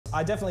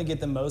I definitely get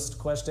the most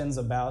questions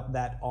about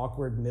that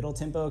awkward middle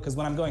tempo, because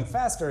when I'm going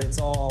faster, it's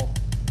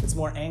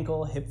more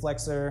ankle, hip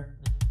flexor.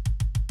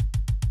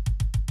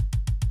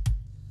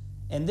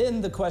 And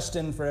then the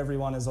question for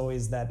everyone is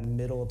always that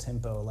middle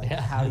tempo, like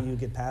how do you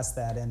get past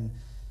that? And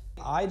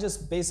I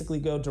just basically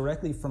go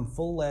directly from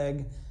full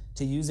leg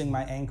to using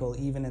my ankle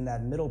even in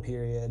that middle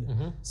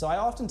period. So I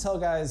often tell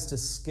guys to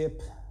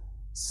skip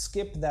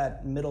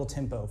that middle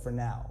tempo for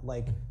now.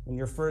 Like when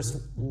you're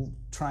first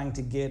trying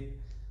to get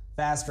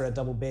faster at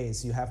double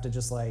bass, you have to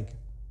just like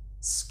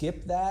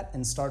skip that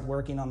and start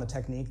working on the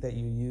technique that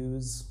you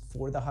use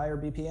for the higher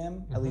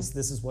BPM. At least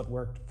this is what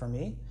worked for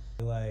me.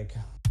 Like,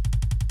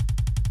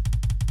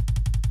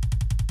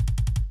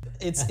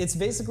 it's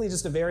basically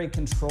just a very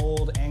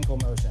controlled ankle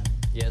motion.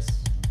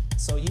 Yes.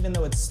 So even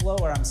though it's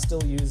slower, I'm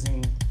still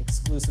using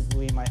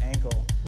exclusively my ankle.